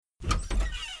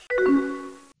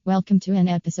Welcome to an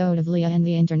episode of Leah and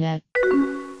the Internet.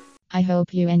 I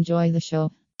hope you enjoy the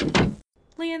show.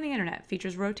 Leah and the Internet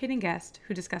features rotating guests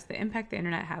who discuss the impact the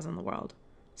Internet has on the world.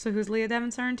 So who's Leah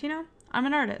Devin Sorrentino? I'm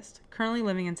an artist, currently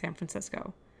living in San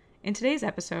Francisco. In today's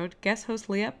episode, guest host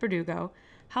Leah Verdugo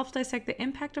helps dissect the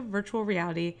impact of virtual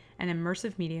reality and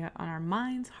immersive media on our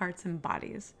minds, hearts, and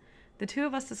bodies. The two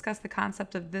of us discuss the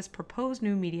concept of this proposed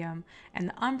new medium and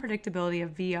the unpredictability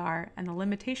of VR and the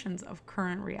limitations of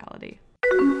current reality.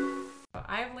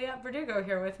 I have Leah Verdugo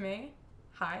here with me.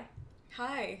 Hi.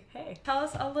 Hi. Hey. Tell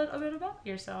us a little bit about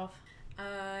yourself.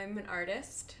 I'm an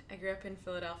artist. I grew up in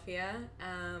Philadelphia.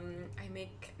 I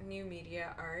make new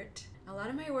media art. A lot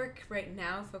of my work right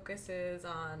now focuses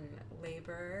on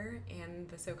labor and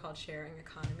the so-called sharing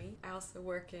economy. I also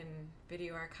work in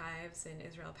video archives in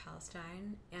Israel,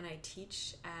 Palestine, and I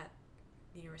teach at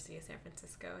the University of San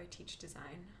Francisco. I teach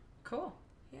design. Cool.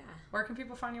 Yeah. Where can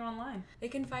people find you online? They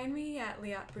can find me at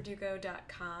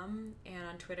liatverdugo.com and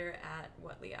on Twitter at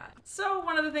whatliat. So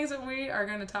one of the things that we are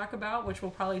going to talk about, which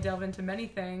we'll probably delve into many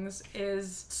things,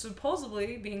 is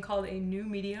supposedly being called a new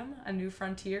medium, a new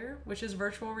frontier, which is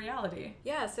virtual reality.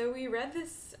 Yeah, so we read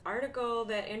this article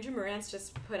that Andrew Morantz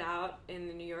just put out in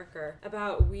the New Yorker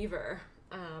about Weaver,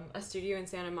 a studio in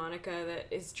Santa Monica that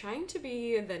is trying to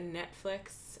be the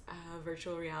Netflix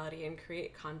virtual reality and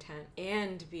create content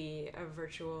and be a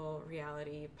virtual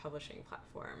reality publishing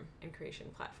platform and creation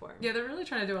platform. Yeah, they're really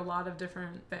trying to do a lot of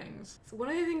different things. So one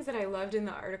of the things that I loved in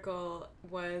the article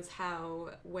was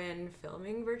how when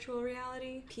filming virtual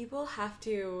reality, people have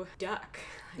to duck.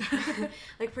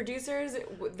 Like producers,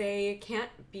 they can't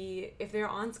be, if they're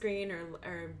on screen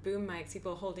or boom mics,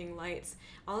 people holding lights,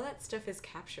 all that stuff is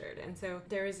captured. And so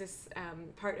there is this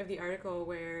part of the article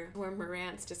where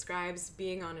Morantz describes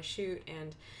being on a shoot,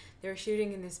 and they're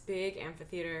shooting in this big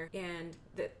amphitheater, and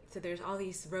so there's all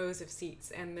these rows of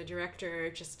seats, and the director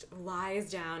just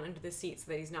lies down under the seats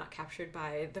so that he's not captured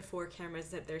by the 4 cameras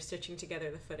that they're stitching together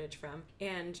the footage from,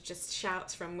 and just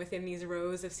shouts from within these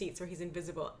rows of seats where he's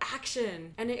invisible,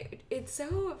 "Action!" And it's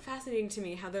so fascinating to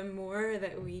me how the more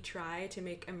that we try to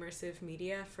make immersive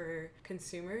media for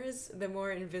consumers, the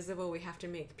more invisible we have to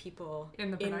make people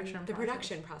in the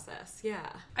production process.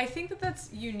 Yeah. I think that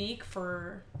that's unique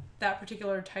for that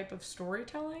particular type of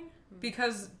storytelling,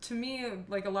 because to me,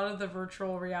 like, a lot of the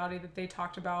virtual reality that they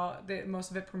talked about, most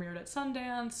of it premiered at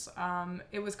Sundance.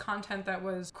 It was content that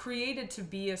was created to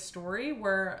be a story,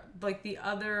 where like the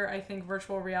other, I think,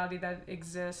 virtual reality that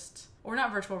exists, or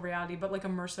not virtual reality, but like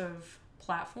immersive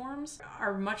platforms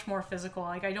are much more physical.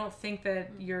 Like, I don't think that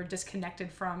you're not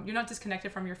disconnected from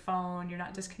your phone, you're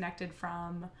not disconnected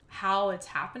from how it's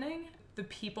happening. The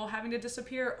people having to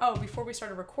disappear. Oh, before we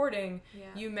started recording,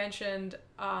 You mentioned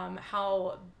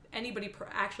how anybody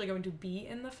actually going to be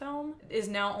in the film is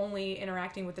now only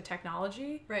interacting with the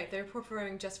technology. Right, they're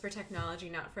performing just for technology,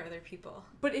 not for other people.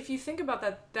 But if you think about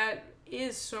that, that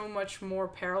is so much more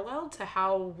parallel to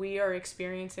how we are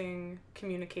experiencing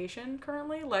communication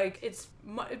currently. Like, it's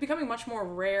becoming much more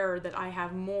rare that I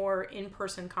have more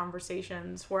in-person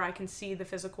conversations where I can see the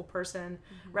physical person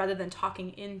rather than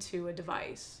talking into a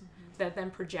device that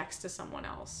then projects to someone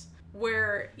else.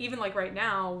 Where even like right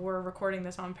now, we're recording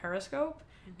this on Periscope,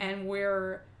 and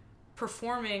we're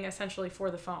performing essentially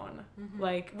for the phone.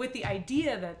 Like, with the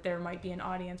idea that there might be an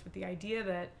audience, with the idea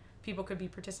that people could be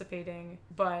participating,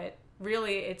 but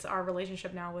really it's our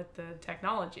relationship now with the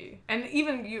technology. And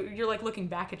even you're like looking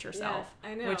back at yourself. Yeah,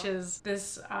 I know. Which is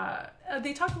this,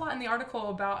 they talk a lot in the article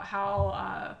about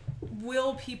how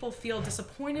will people feel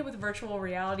disappointed with virtual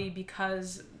reality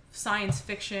because science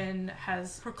fiction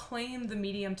has proclaimed the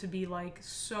medium to be like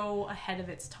so ahead of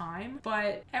its time,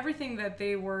 but everything that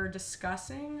they were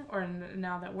discussing, or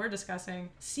now that we're discussing,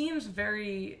 seems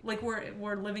very like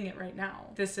we're living it right now.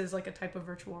 This is like a type of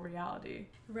virtual reality.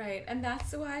 Right, and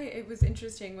that's why it was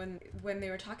interesting when they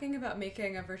were talking about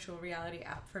making a virtual reality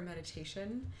app for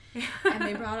meditation, and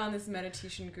they brought on this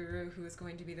meditation guru who is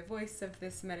going to be the voice of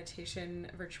this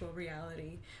meditation virtual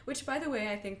reality, which, by the way,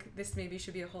 I think this maybe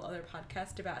should be a whole other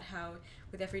podcast about how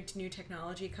with every new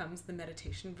technology comes the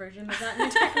meditation version of that new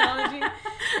technology.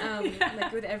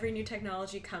 Like, with every new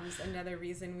technology comes another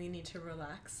reason we need to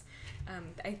relax.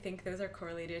 I think those are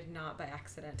correlated not by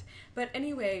accident. But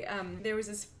anyway, there was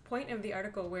this point of the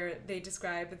article where they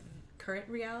describe current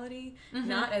reality,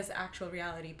 not as actual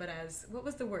reality, but as, what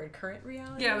was the word? Current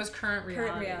reality? Yeah, it was current reality.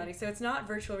 Current reality. So it's not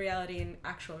virtual reality and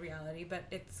actual reality, but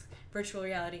it's virtual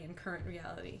reality and current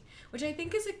reality, which I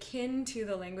think is akin to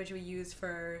the language we use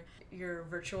for your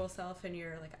virtual self and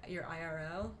your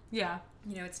IRL. Yeah.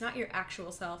 You know, it's not your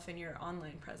actual self and your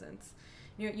online presence.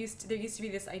 You know, there used to be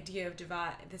this idea of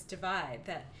divide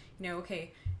that, you know,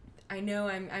 okay, I know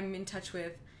I'm in touch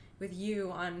with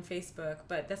you on Facebook,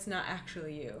 but that's not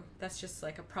actually you. That's just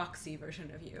like a proxy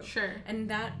version of you. Sure. And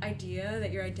that idea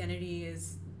that your identity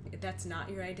that's not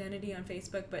your identity on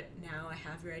Facebook, but now I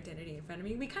have your identity in front of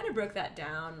me. We kind of broke that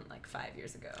down like 5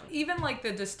 years ago. Even like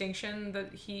the distinction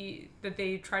that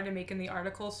they tried to make in the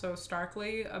article so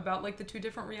starkly about like the two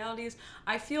different realities,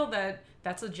 I feel that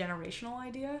that's a generational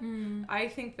idea. I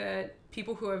think that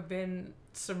people who have been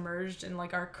submerged in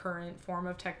like our current form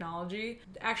of technology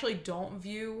actually don't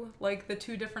view like the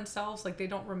two different selves. Like they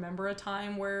don't remember a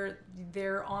time where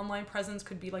their online presence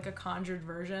could be like a conjured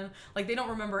version. Like they don't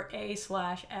remember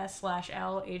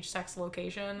A/S/L age, sex,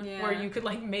 location, where you could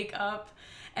like make up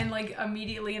and like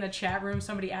immediately in a chat room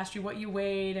somebody asked you what you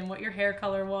weighed and what your hair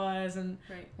color was and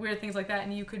weird things like that,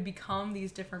 and you could become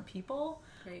these different people.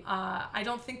 I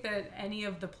don't think that any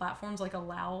of the platforms like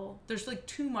allow, there's like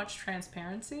too much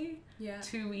transparency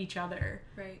to each other.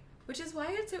 Right. Which is why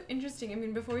it's so interesting. I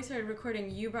mean, before we started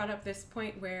recording, you brought up this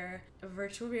point where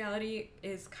virtual reality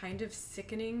is kind of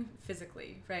sickening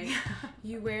physically, right?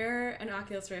 You wear an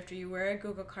Oculus Rift or you wear a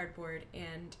Google Cardboard,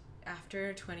 and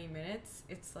after 20 minutes,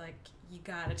 it's like you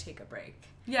gotta take a break.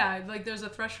 Yeah, like there's a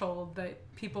threshold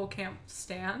that people can't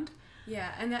stand.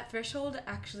 Yeah, and that threshold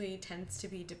actually tends to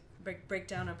be break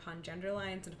down upon gender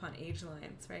lines and upon age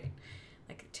lines, right?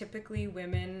 Like typically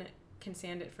women can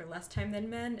stand it for less time than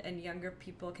men, and younger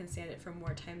people can stand it for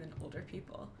more time than older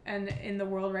people. And in the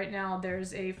world right now,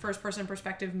 there's a first-person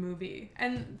perspective movie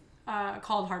and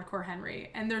called Hardcore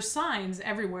Henry, and there's signs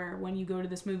everywhere when you go to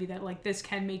this movie that like this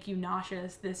can make you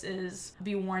nauseous. This is,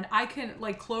 be warned. I can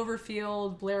like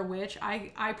Cloverfield, Blair Witch.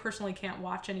 I personally can't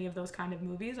watch any of those kind of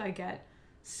movies. I get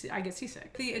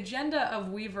seasick. The agenda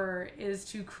of Weaver is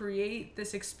to create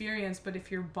this experience, but if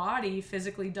your body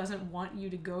physically doesn't want you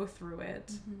to go through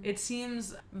it, it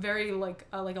seems very like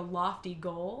a lofty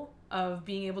goal of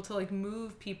being able to like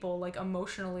move people like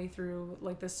emotionally through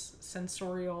like this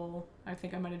sensorial, I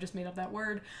think I might have just made up that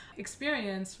word,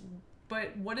 experience.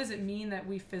 But what does it mean that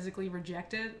we physically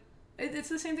reject it? It's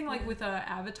the same thing like with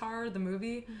Avatar, the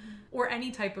movie, or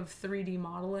any type of 3D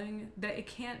modeling, that it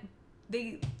can't,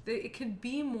 it could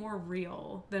be more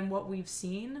real than what we've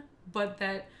seen, but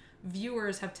that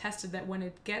viewers have tested that when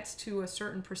it gets to a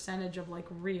certain percentage of like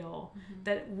real,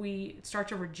 that we start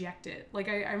to reject it. Like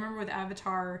I remember with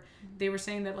Avatar, they were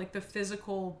saying that like the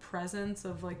physical presence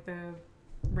of like the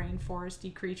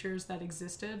rainforesty creatures that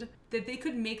existed, that they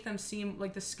could make them seem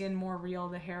like the skin more real,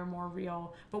 the hair more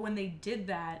real, but when they did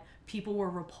that, people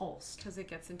were repulsed because it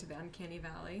gets into the uncanny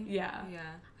valley. Yeah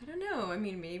I don't know, I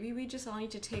mean, maybe we just all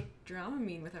need to take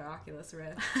Dramamine with our Oculus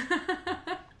Rift.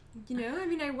 You know, I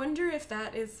mean, I wonder if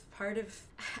that is part of,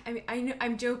 I mean, I know,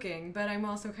 I'm joking, but I'm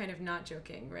also kind of not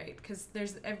joking, right? Because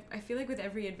I feel like with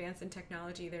every advance in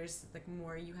technology, there's like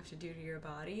more you have to do to your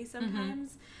body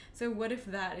sometimes. So what if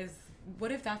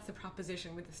that's the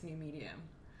proposition with this new medium?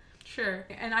 Sure.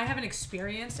 And I haven't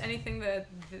experienced anything that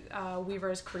Weaver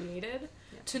has created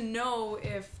to know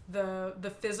if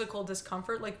the physical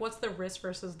discomfort, like what's the risk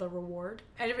versus the reward.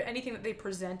 Anything that they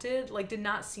presented like did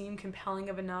not seem compelling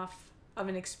enough of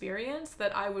an experience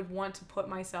that I would want to put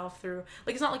myself through.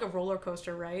 Like it's not like a roller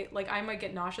coaster, right? Like I might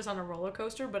get nauseous on a roller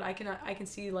coaster, but I can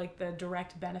see like the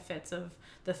direct benefits of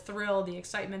the thrill, the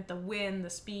excitement, the wind, the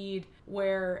speed,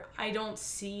 where I don't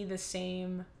see the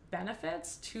same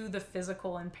benefits to the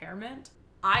physical impairment.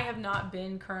 I have not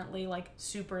been currently like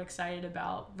super excited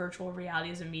about virtual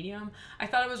reality as a medium. I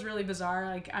thought it was really bizarre.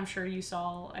 Like I'm sure you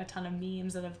saw a ton of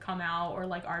memes that have come out or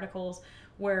like articles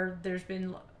where there's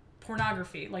been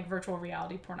pornography, like virtual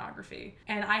reality pornography.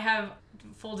 And I have,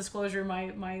 full disclosure,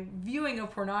 my viewing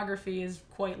of pornography is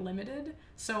quite limited.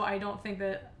 So I don't think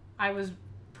that I was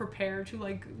prepared to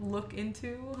like look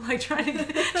into like trying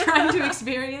to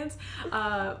experience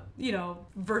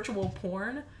virtual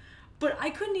porn. But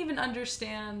I couldn't even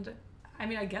understand, I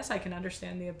mean, I guess I can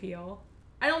understand the appeal.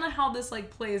 I don't know how this like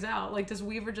plays out. Like does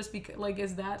Weaver just be like,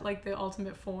 is that like the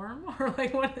ultimate form, or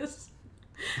like what is,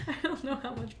 I don't know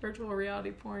how much virtual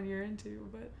reality porn you're into,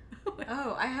 but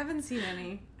oh, I haven't seen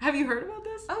any. Have you heard about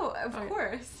this? Oh, of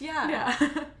course. Yeah.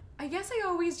 I guess I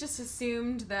always just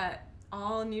assumed that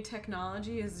all new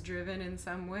technology is driven in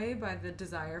some way by the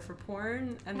desire for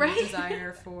porn and the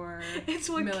desire for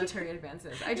military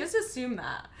advances. I just assume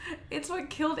that. It's what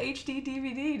killed HD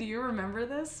DVD. Do you remember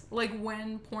this? Like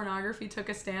when pornography took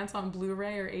a stance on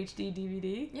Blu-ray or HD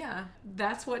DVD? Yeah.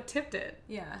 That's what tipped it.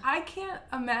 Yeah. I can't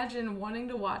imagine wanting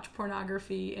to watch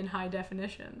pornography in high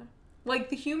definition. Like,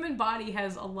 the human body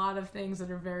has a lot of things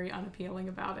that are very unappealing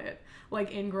about it.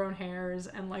 Like ingrown hairs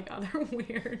and, like, other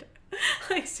weird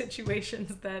like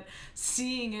situations that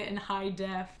seeing it in high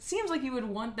def seems like you would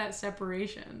want that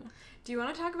separation. Do you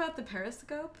want to talk about the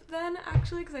Periscope then,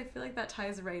 actually? Because I feel like that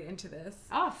ties right into this.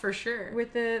 Oh, for sure.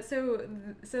 With the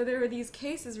so there were these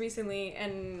cases recently,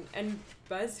 and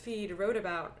BuzzFeed wrote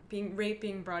about rape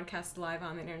being broadcast live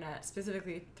on the internet,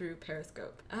 specifically through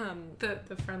Periscope.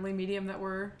 The friendly medium that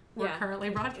we're currently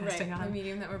broadcasting on. The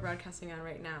medium that we're broadcasting on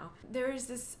right now. There is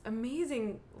this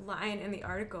amazing line in the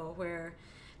article where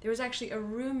there was actually a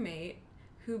roommate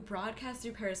who broadcast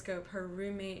through Periscope her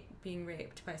roommate being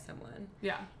raped by someone.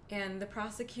 Yeah. And the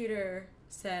prosecutor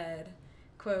said,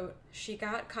 quote, "She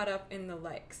got caught up in the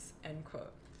likes," end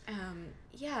quote.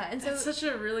 Yeah, and so... That's such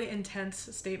a really intense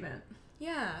statement.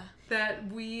 Yeah.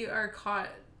 That we are caught,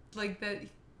 like, that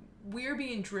we're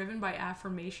being driven by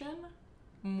affirmation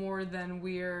more than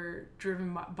we're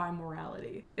driven by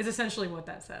morality, is essentially what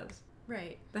that says.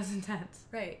 Right. That's intense.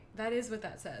 Right. That is what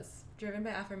that says. Driven by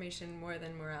affirmation more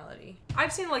than morality.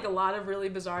 I've seen like a lot of really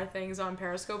bizarre things on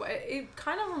Periscope. It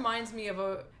kind of reminds me of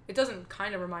it doesn't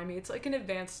kind of remind me, it's like an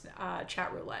advanced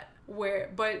chat roulette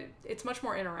but it's much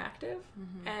more interactive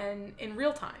and in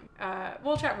real time.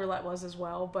 Well, chat roulette was as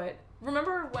well, but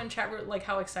remember when like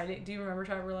how exciting, do you remember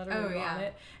chat roulette or were you on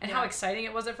it? And how exciting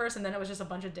it was at first, and then it was just a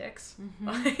bunch of dicks.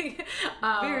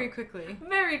 Very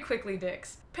quickly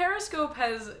dicks. Periscope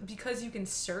has, because you can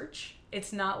search,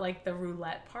 it's not like the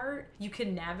roulette part. You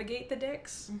can navigate the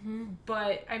dicks.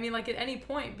 But, I mean, like, at any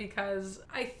point, because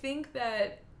I think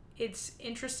that it's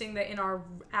interesting that in our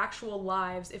actual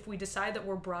lives, if we decide that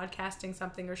we're broadcasting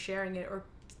something or sharing it, or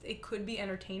it could be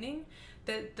entertaining,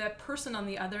 that the person on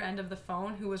the other end of the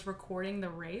phone who was recording the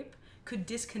rape could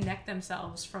disconnect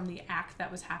themselves from the act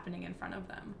that was happening in front of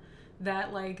them.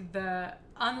 That, like,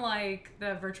 unlike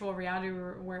the virtual reality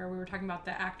where we were talking about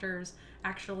the actors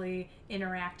actually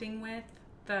interacting with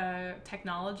the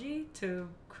technology to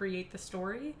create the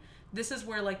story, this is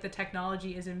where, like, the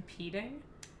technology is impeding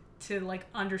to, like,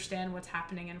 understand what's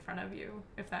happening in front of you,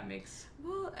 if that makes...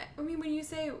 Well, I mean, when you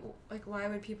say, like, why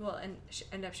would people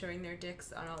end up showing their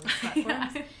dicks on all these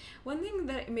platforms, one thing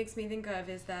that it makes me think of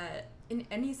is that in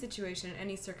any situation,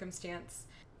 any circumstance,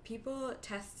 people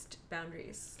test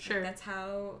boundaries. Sure. Like,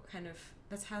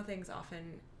 that's how things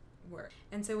often work.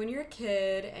 And so when you're a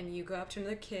kid and you go up to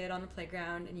another kid on the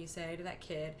playground and you say to that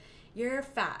kid, "You're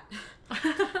fat,"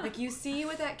 like, you see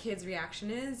what that kid's reaction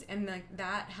is, and, like,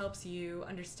 that helps you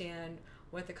understand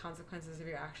what the consequences of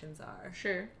your actions are.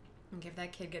 Sure. Like, if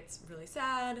that kid gets really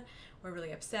sad or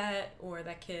really upset, or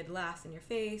that kid laughs in your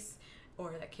face,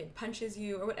 or that kid punches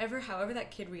you, or however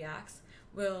that kid reacts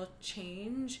will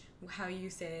change how you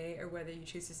say, or whether you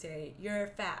choose to say, "You're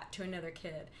fat" to another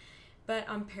kid. But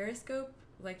on Periscope,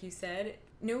 like you said,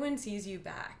 no one sees you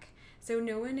back. So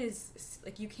no one is,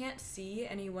 like, you can't see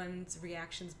anyone's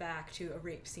reactions back to a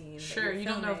rape scene. Sure, you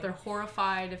don't know if they're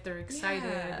horrified, if they're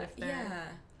excited, if they're... Yeah,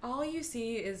 all you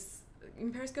see is,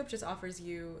 Periscope just offers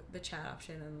you the chat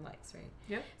option and likes, right?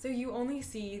 Yep. So you only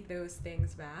see those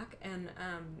things back, and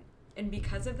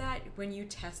because of that, when you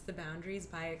test the boundaries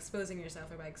by exposing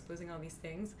yourself or by exposing all these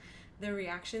things, the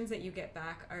reactions that you get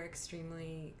back are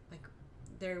extremely, like,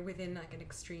 they're within, like, an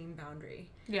extreme boundary.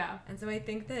 Yeah. And so I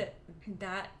think that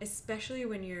especially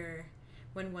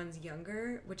when one's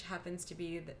younger, which happens to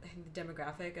be the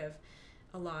demographic of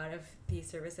a lot of these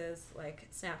services, like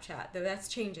Snapchat, though that's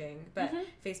changing, but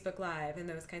Facebook Live and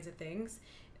those kinds of things,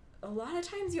 a lot of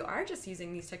times you are just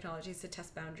using these technologies to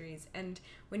test boundaries. And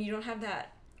when you don't have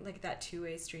that, like, that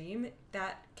two-way stream,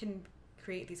 that can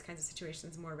create these kinds of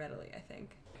situations more readily, I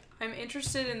think. I'm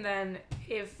interested in then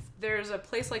if there's a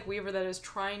place like Weaver that is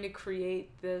trying to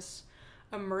create this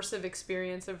immersive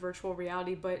experience of virtual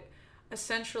reality, but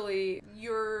essentially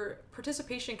your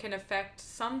participation can affect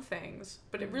some things,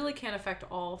 but it really can't affect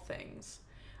all things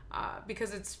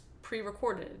because it's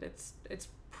pre-recorded, it's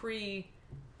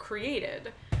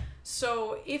pre-created.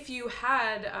 So if you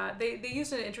had, they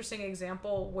used an interesting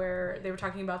example where they were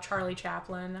talking about Charlie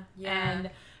Chaplin and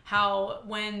how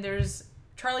when there's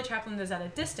Charlie Chaplin is at a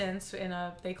distance in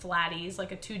they flatties,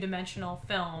 like a two-dimensional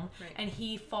film, and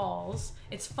he falls.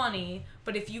 It's funny,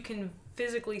 but if you can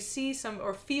physically see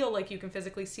or feel like you can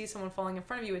physically see someone falling in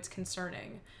front of you, it's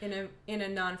concerning. In a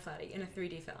non-flatty, in a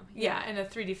 3D film. Yeah, in a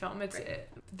 3D film.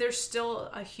 There's still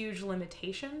a huge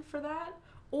limitation for that.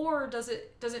 Or does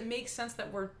it make sense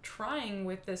that we're trying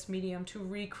with this medium to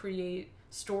recreate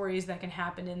stories that can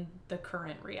happen in the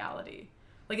current reality?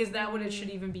 Like, is that what it should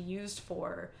even be used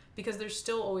for? Because there's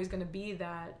still always going to be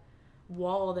that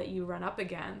wall that you run up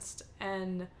against.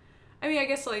 And, I mean, I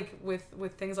guess, like, with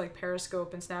things like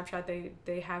Periscope and Snapchat,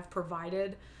 they have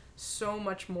provided so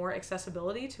much more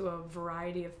accessibility to a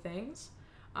variety of things.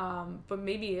 But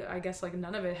maybe, I guess, like,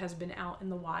 none of it has been out in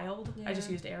the wild. Yeah. I just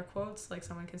used air quotes, like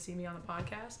someone can see me on the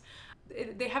podcast.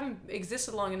 They haven't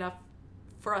existed long enough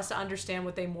for us to understand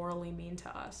what they morally mean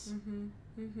to us.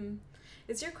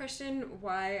 Is your question,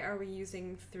 why are we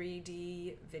using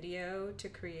 3D video to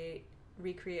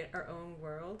recreate our own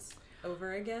worlds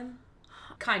over again?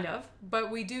 Kind of. But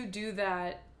we do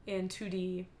that in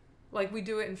 2D. Like, we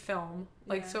do it in film.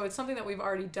 Like, so it's something that we've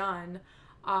already done.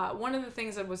 One of the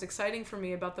things that was exciting for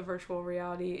me about the virtual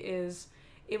reality is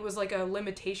it was like a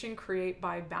limitation created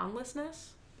by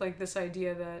boundlessness. Like, this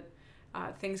idea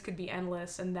that things could be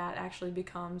endless, and that actually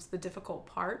becomes the difficult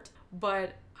part.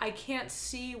 But I can't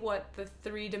see what the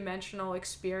 3-dimensional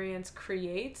experience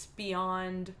creates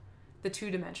beyond the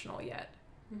 2-dimensional yet.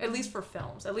 At least for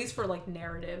films, at least for, like,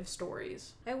 narrative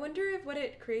stories. I wonder if what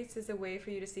it creates is a way for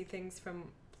you to see things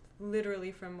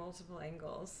literally from multiple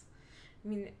angles. I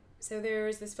mean, so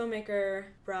there's this filmmaker,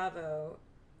 Bravo,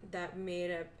 that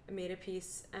made a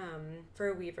piece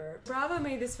for Weaver. Bravo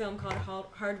made this film called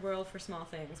Hard World for Small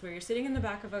Things, where you're sitting in the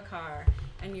back of a car,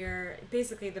 and you're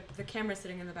basically the camera's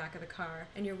sitting in the back of the car,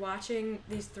 and you're watching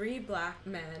these 3 black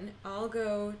men all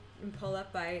go and pull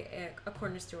up by a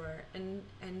corner store, and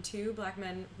 2 black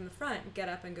men from the front get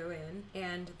up and go in,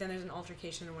 and then there's an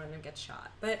altercation and one of them gets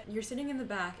shot. But you're sitting in the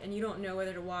back and you don't know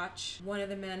whether to watch one of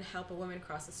the men help a woman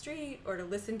cross the street or to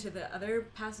listen to the other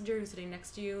passenger who's sitting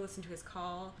next to you, listen to his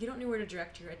call. You don't know where to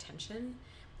direct your attention.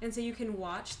 And so you can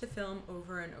watch the film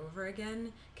over and over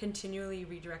again, continually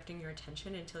redirecting your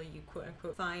attention until you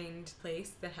quote-unquote find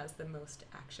place that has the most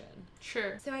action.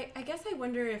 Sure. So I guess I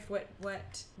wonder if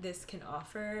what this can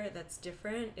offer that's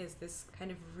different is this kind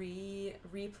of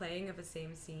replaying of the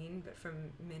same scene, but from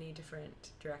many different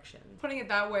directions. Putting it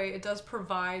that way, it does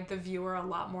provide the viewer a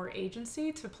lot more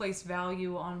agency to place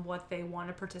value on what they want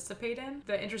to participate in.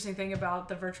 The interesting thing about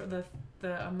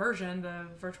the immersion, the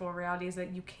virtual reality, is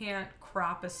that you can't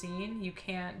crop a scene, you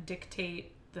can't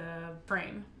dictate the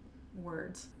frame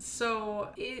words. So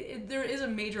there is a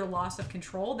major loss of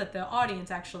control that the audience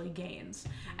actually gains.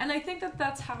 And I think that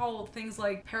that's how things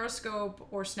like Periscope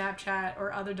or Snapchat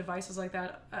or other devices like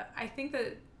that, I think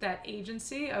that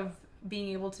agency of being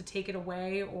able to take it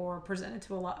away or present it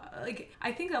to a lot, like,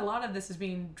 I think a lot of this is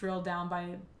being drilled down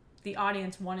by the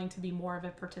audience wanting to be more of a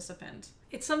participant.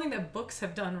 It's something that books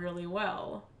have done really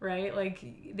well, right?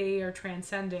 Like, they are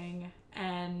transcending,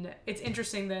 and it's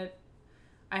interesting that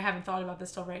I haven't thought about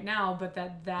this till right now, but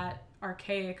that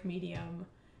archaic medium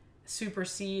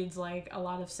supersedes, like, a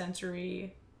lot of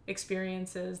sensory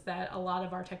experiences that a lot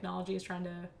of our technology is trying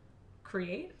to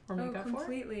create or make up for.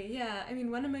 Completely, yeah. I mean,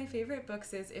 one of my favorite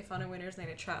books is If on a Winter's Night,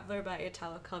 a Traveler by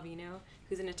Italo Calvino,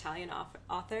 who's an Italian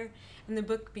author, and the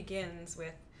book begins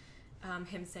with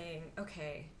him saying,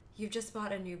 okay, you've just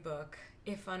bought a new book,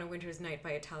 If on a Winter's Night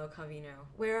by Italo Calvino.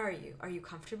 Where are you? Are you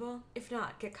comfortable? If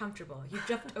not, get comfortable. You've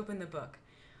just opened the book.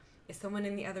 Is someone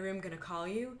in the other room going to call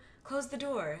you? Close the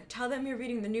door. Tell them you're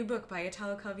reading the new book by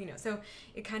Italo Calvino. So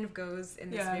it kind of goes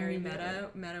in this very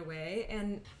meta way.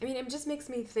 And I mean, it just makes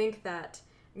me think that,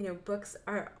 you know, books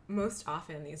are most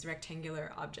often these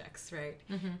rectangular objects, right?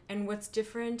 Mm-hmm. And what's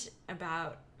different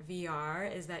about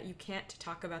VR is that you can't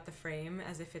talk about the frame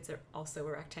as if it's also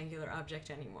a rectangular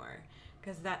object anymore,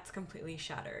 because that's completely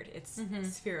shattered. It's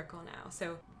spherical now.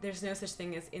 So there's no such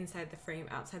thing as inside the frame,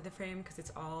 outside the frame, because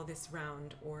it's all this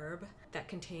round orb that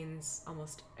contains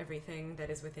almost everything that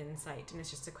is within sight. And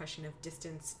it's just a question of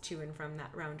distance to and from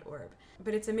that round orb.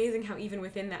 But it's amazing how even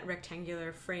within that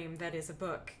rectangular frame that is a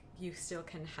book, you still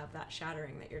can have that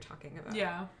shattering that you're talking about.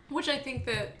 Yeah, which I think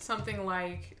that something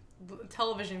like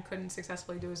television couldn't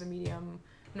successfully do as a medium,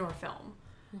 nor film,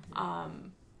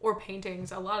 or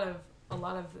paintings. A lot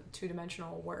of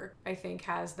two-dimensional work, I think,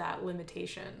 has that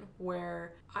limitation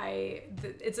where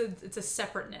it's a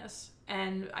separateness.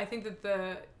 And I think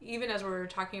that even as we're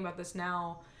talking about this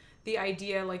now, the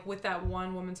idea, like with that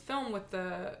one woman's film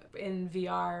in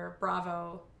VR,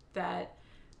 Bravo, that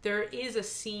there is a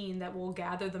scene that will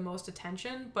gather the most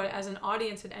attention, but as an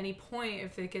audience at any point,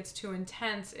 if it gets too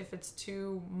intense, if it's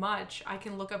too much, I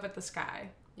can look up at the sky.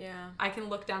 Yeah. I can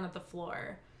look down at the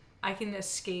floor. I can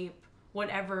escape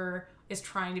whatever is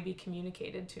trying to be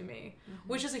communicated to me,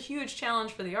 which is a huge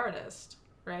challenge for the artist,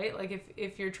 right? Like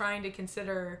if you're trying to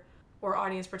consider or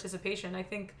audience participation, I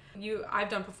think I've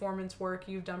done performance work,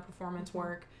 you've done performance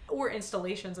work, or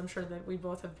installations. I'm sure that we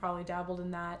both have probably dabbled in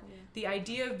that. Yeah. The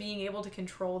idea of being able to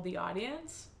control the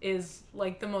audience is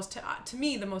like to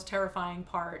me, the most terrifying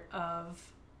part of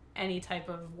any type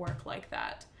of work like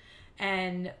that.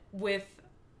 And with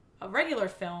a regular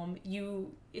film,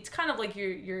 it's kind of like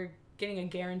you're getting a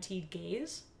guaranteed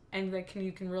gaze, and that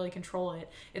you can really control it.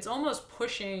 It's almost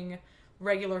pushing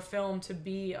regular film to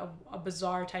be a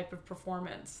bizarre type of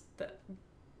performance. That,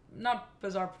 not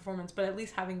bizarre performance, but at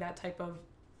least having that type of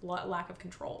lack of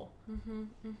control.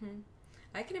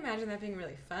 I can imagine that being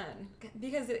really fun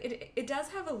because it does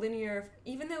have a linear,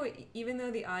 even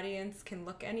though the audience can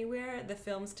look anywhere, the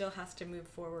film still has to move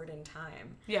forward in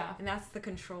time. Yeah. And that's the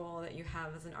control that you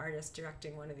have as an artist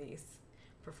directing one of these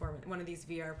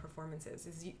VR performances.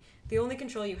 The only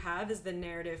control you have is the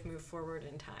narrative move forward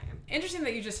in time. Interesting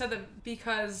that you just said that,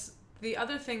 because the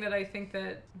other thing that I think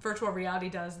that virtual reality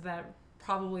does that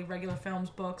probably regular films,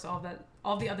 books, all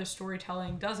the other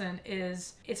storytelling doesn't,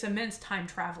 is it's immense time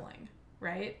traveling.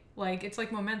 Right? Like, it's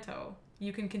like Memento.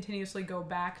 You can continuously go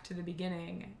back to the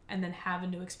beginning and then have a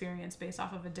new experience based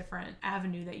off of a different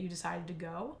avenue that you decided to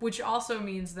go, which also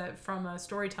means that from a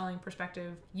storytelling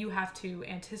perspective, you have to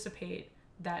anticipate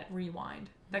that rewind,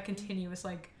 that continuous,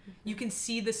 like, you can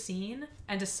see the scene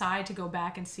and decide to go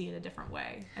back and see it a different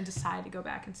way, and decide to go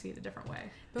back and see it a different way.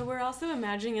 But we're also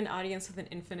imagining an audience with an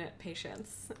infinite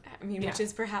patience. I mean, which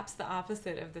is perhaps the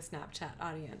opposite of the Snapchat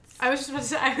audience. I was just about to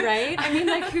say. Right? I mean,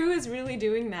 like, who is really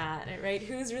doing that, right?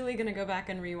 Who's really going to go back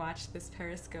and rewatch this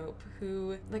Periscope?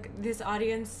 This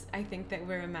audience, I think, that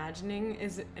we're imagining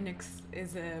is a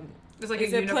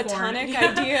platonic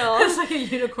ideal. It's like a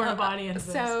unicorn of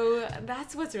audiences. So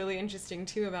that's what's really interesting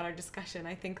too about our discussion.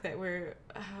 I think that we're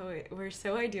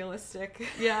so idealistic.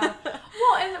 Yeah.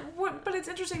 Well, but it's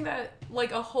interesting that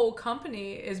like a whole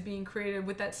company is being created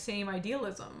with that same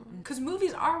idealism, because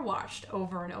movies are watched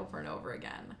over and over and over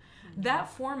again. That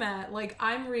format, like,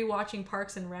 I'm rewatching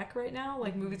Parks and Rec right now,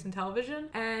 like movies and television,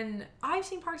 and I've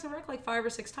seen Parks and Rec like 5 or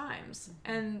 6 times,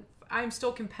 and I'm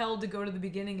still compelled to go to the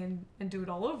beginning and do it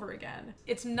all over again.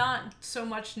 It's not so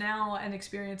much now an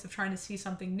experience of trying to see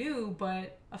something new,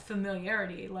 but a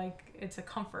familiarity, like it's a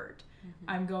comfort.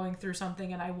 I'm going through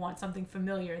something and I want something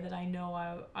familiar that I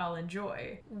know I'll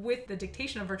enjoy. With the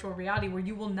dictation of virtual reality, where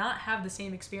you will not have the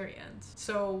same experience.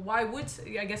 So why would,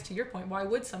 I guess to your point, why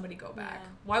would somebody go back? Yeah.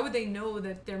 Why would they know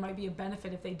that there might be a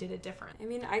benefit if they did it different? I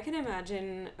mean, I can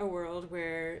imagine a world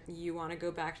where you want to go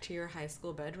back to your high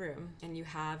school bedroom and you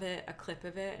have a clip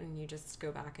of it, and you just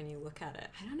go back and you look at it.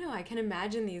 I don't know, I can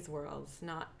imagine these worlds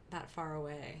not that far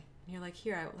away. And you're like,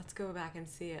 let's go back and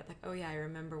see it. Like, oh yeah, I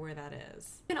remember where that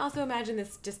is. You can also imagine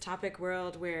this dystopic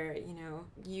world where,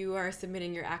 you are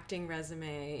submitting your acting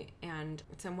resume and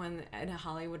someone in a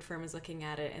Hollywood firm is looking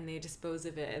at it and they dispose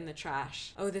of it in the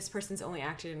trash. Oh, this person's only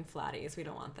acted in Flatties. We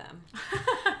don't want them.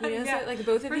 Yeah, so like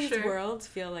both of these worlds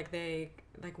feel like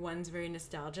one's very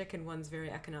nostalgic and one's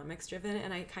very economics driven,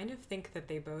 and I kind of think that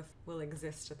they both will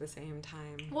exist at the same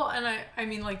time. Well, and I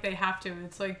mean, like, they have to.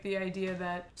 It's like the idea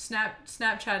that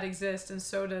Snapchat exists and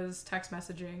so does text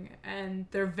messaging, and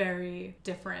they're very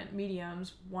different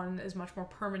mediums. One is much more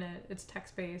permanent, it's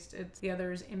text-based, the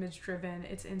other is image-driven,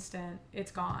 it's instant,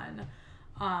 it's gone.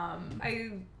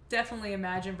 I definitely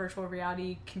imagine virtual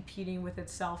reality competing with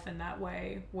itself in that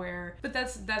way, but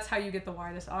that's how you get the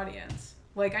widest audience.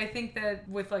 Like, I think that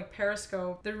with, like,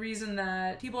 Periscope, the reason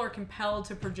that people are compelled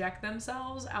to project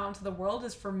themselves out into the world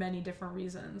is for many different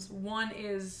reasons. One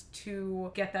is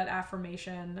to get that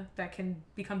affirmation that can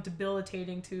become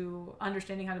debilitating to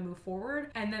understanding how to move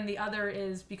forward. And then the other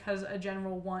is because a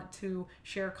general want to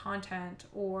share content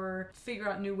or figure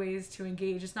out new ways to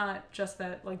engage. It's not just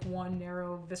that, like, one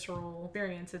narrow, visceral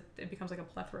experience. It becomes, like, a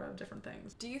plethora of different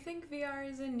things. Do you think VR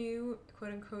is a new,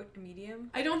 quote-unquote,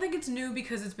 medium? I don't think it's new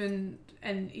because it's been,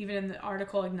 and even in the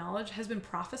article acknowledged, has been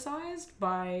prophesized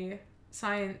by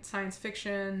science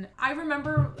fiction. I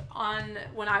remember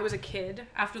when I was a kid,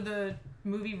 after the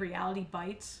movie Reality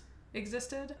Bites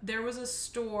existed, there was a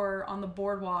store on the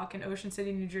boardwalk in Ocean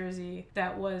City, New Jersey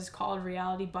that was called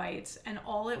Reality Bites, and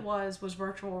all it was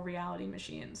virtual reality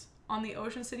machines on the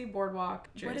Ocean City boardwalk,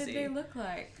 Jersey. What did they look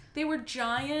like? They were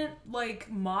giant,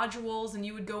 like, modules, and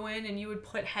you would go in and you would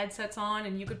put headsets on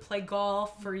and you could play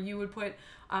golf, or you would put,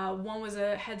 one was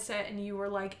a headset and you were,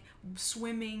 like,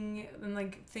 swimming and,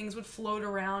 like, things would float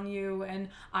around you, and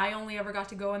I only ever got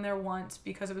to go in there once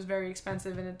because it was very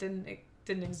expensive and it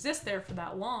didn't exist there for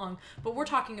that long, but we're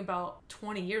talking about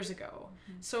 20 years ago.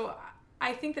 Mm-hmm. So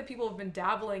I think that people have been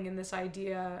dabbling in this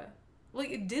idea.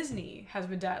 Like, Disney has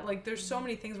been like, there's so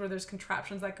many things where there's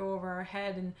contraptions that go over our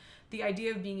head, and the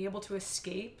idea of being able to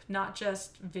escape, not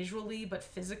just visually, but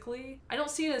physically. I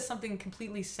don't see it as something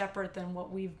completely separate than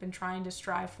what we've been trying to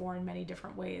strive for in many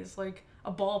different ways. Like,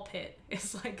 a ball pit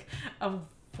is, like, a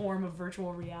form of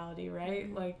virtual reality, right?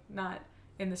 Mm-hmm. Like, not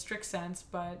in the strict sense,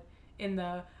 but in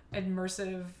the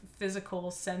immersive,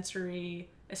 physical, sensory,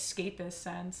 escapist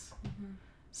sense. Mm-hmm.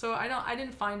 So I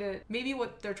didn't find it, maybe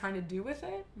what they're trying to do with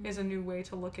it is a new way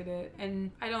to look at it,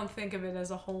 and I don't think of it as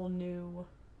a whole new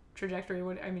trajectory.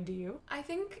 Do you? I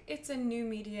think it's a new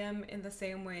medium in the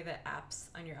same way that apps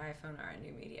on your iPhone are a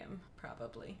new medium,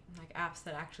 probably. Like apps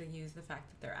that actually use the fact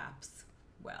that they're apps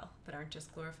well, that aren't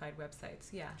just glorified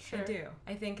websites. Yeah, sure. I do.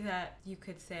 I think that you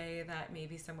could say that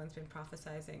maybe someone's been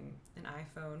prophesizing an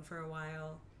iPhone for a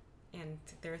while, and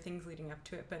there are things leading up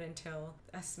to it, but until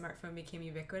a smartphone became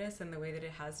ubiquitous and the way that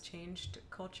it has changed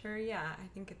culture, yeah, I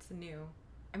think it's new.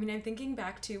 I mean, I'm thinking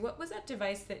back to, what was that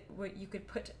device that you could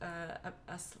put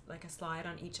a slide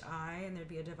on each eye and there'd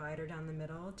be a divider down the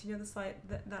middle? Do you know the slide,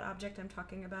 that object I'm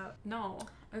talking about? No.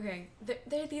 Okay.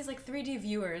 There are these like 3D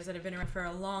viewers that have been around for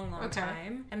a long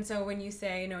time. And so when you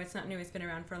say, no, it's not new, it's been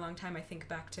around for a long time, I think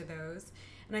back to those.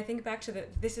 And I think back to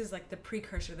this is like the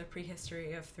precursor, the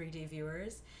prehistory of 3D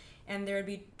viewers. And there would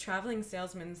be traveling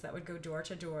salesmen that would go door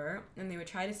to door, and they would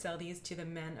try to sell these to the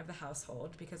men of the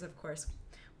household, because of course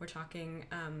we're talking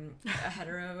a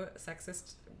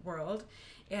heterosexist world.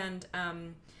 And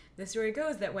the story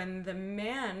goes that when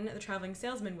the traveling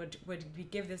salesman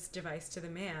would give this device to the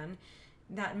man,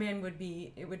 that man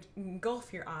it would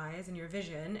engulf your eyes and your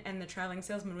vision, and the traveling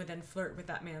salesman would then flirt with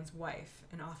that man's wife.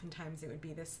 And oftentimes it would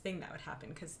be this thing that would happen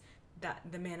because that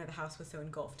the man of the house was so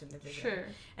engulfed in the vision. Sure.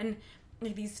 And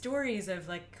like these stories of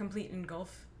like complete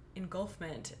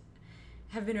engulfment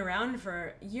have been around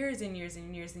for years and years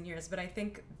and years and years, but I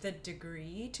think the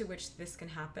degree to which this can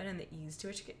happen and the ease to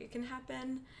which it can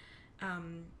happen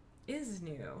is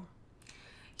new.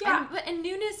 Yeah. And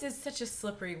newness is such a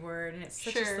slippery word, and it's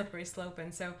such a slippery slope,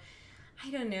 and so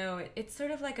I don't know, it's sort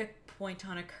of like a point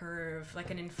on a curve, like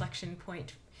an inflection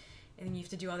point, and you have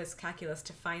to do all this calculus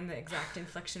to find the exact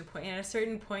inflection point, and at a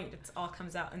certain point it all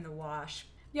comes out in the wash.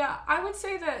 Yeah, I would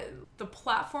say that the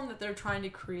platform that they're trying to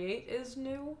create is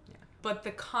new, but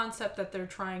the concept that they're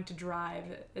trying to drive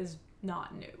is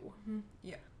not new. Mm-hmm.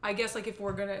 Yeah. I guess, like, if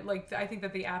we're gonna, like, I think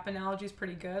that the app analogy is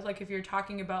pretty good. Like, if you're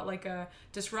talking about, like, a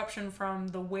disruption from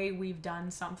the way we've done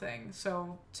something.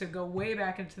 So, to go way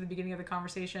back into the beginning of the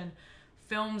conversation,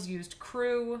 films used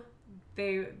crew.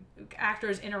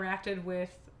 Actors interacted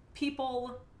with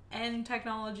people and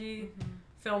technology. Mm-hmm.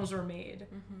 Films were made.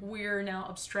 Mm-hmm. We're now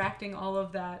abstracting all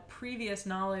of that previous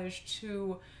knowledge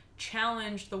to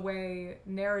challenge the way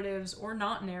narratives or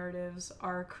not narratives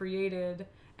are created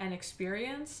and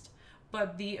experienced.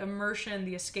 But the immersion,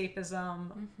 the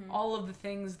escapism, all of the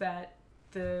things that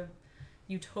the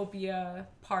utopia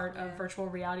part of virtual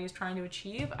reality is trying to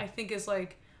achieve, I think is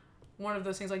like one of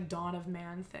those things, like dawn of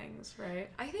man things, right?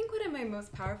 I think one of my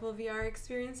most powerful VR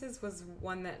experiences was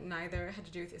one that neither had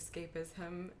to do with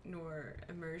escapism nor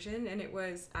immersion, and it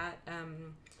was at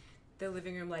the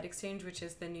Living Room Light Exchange, which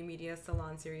is the new media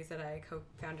salon series that I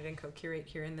co-founded and co-curate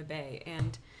here in the Bay.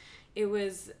 And it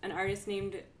was an artist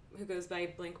who goes by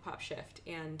Blink Pop Shift,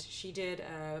 and she did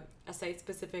a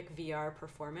site-specific VR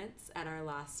performance at our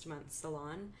last month's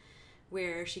salon,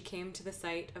 where she came to the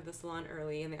site of the salon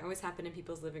early, and they always happen in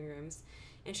people's living rooms,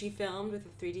 and she filmed with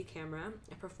a 3D camera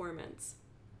a performance.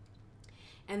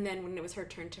 And then when it was her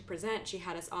turn to present, she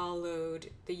had us all load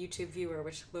the YouTube viewer,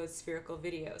 which loads spherical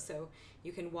video. So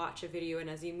you can watch a video, and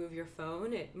as you move your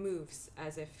phone, it moves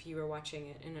as if you were watching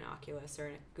it in an Oculus or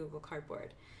in a Google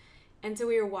Cardboard. And so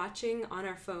we were watching on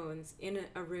our phones in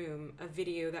a room a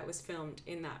video that was filmed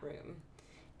in that room.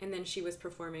 And then she was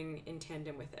performing in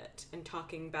tandem with it and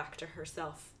talking back to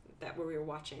herself that we were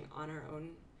watching on our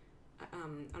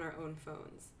own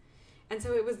phones. And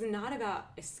so it was not about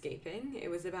escaping.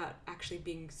 It was about actually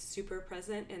being super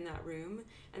present in that room.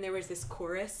 And there was this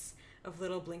chorus of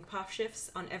little blink pop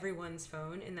shifts on everyone's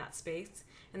phone in that space.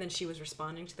 And then she was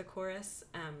responding to the chorus.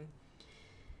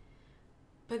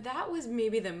 But that was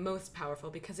maybe the most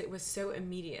powerful because it was so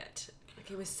immediate.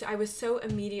 I was so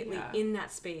immediately in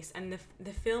that space, and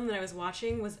the film that I was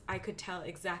watching I could tell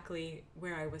exactly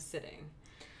where I was sitting.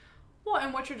 Well,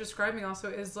 and what you're describing also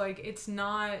is like it's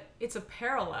a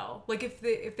parallel. Like if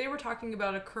they were talking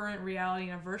about a current reality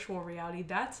and a virtual reality,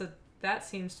 that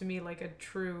seems to me like a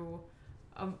true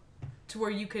to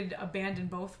where you could abandon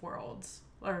both worlds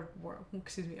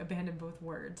abandon both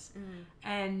words.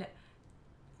 And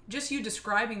just you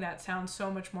describing that sounds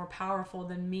so much more powerful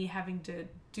than me having to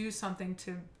do something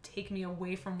to take me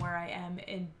away from where I am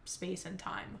in space and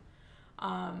time.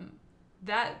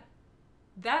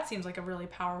 That seems like a really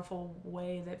powerful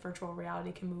way that virtual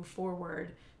reality can move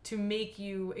forward to make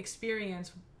you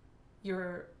experience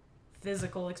your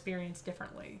physical experience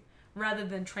differently rather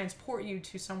than transport you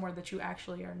to somewhere that you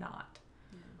actually are not.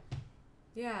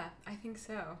 Yeah, I think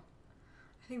so.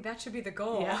 I think that should be the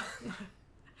goal. Yeah.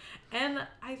 And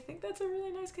I think that's a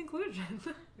really nice conclusion.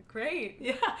 Great.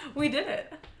 Yeah, we did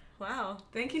it. Wow.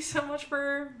 Thank you so much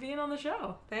for being on the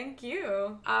show. Thank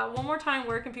you. One more time,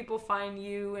 where can people find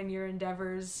you and your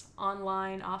endeavors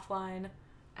online, offline?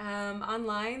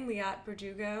 Online,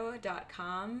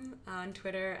 liatverdugo.com, on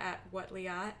Twitter at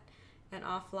whatliat, and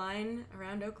offline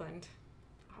around Oakland.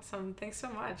 Awesome. Thanks so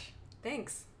much.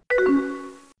 Thanks.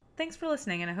 Thanks for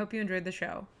listening, and I hope you enjoyed the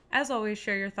show. As always,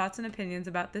 share your thoughts and opinions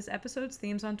about this episode's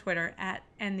themes on Twitter at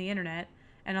 @endtheinternet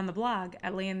and on the blog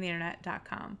at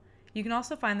layintheinternet.com. You can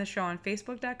also find the show on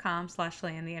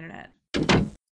facebook.com/layintheinternet.